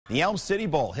The Elm City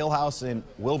Bowl, Hillhouse and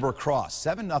Wilbur Cross.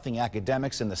 7-0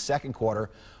 Academics in the second quarter,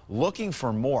 looking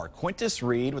for more. Quintus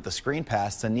Reed with the screen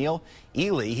pass to Neil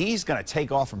Ely. He's going to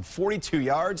take off from 42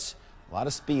 yards. A lot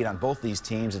of speed on both these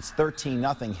teams. It's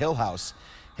 13-0 Hillhouse.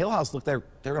 Hillhouse, look, they're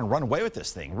going to run away with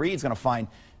this thing. Reed's going to find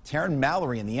Taryn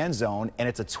Mallory in the end zone, and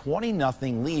it's a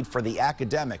 20-0 lead for the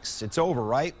Academics. It's over,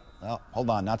 right? Well, hold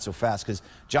on, not so fast, because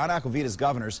John Aquavita's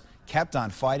Governors kept on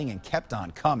fighting and kept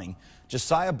on coming.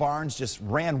 Josiah Barnes just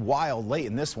ran wild late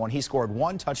in this one. He scored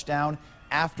one touchdown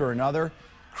after another.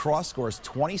 Cross scores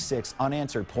 26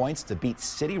 unanswered points to beat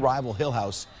city rival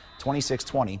Hillhouse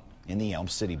 26-20 in the Elm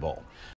City Bowl.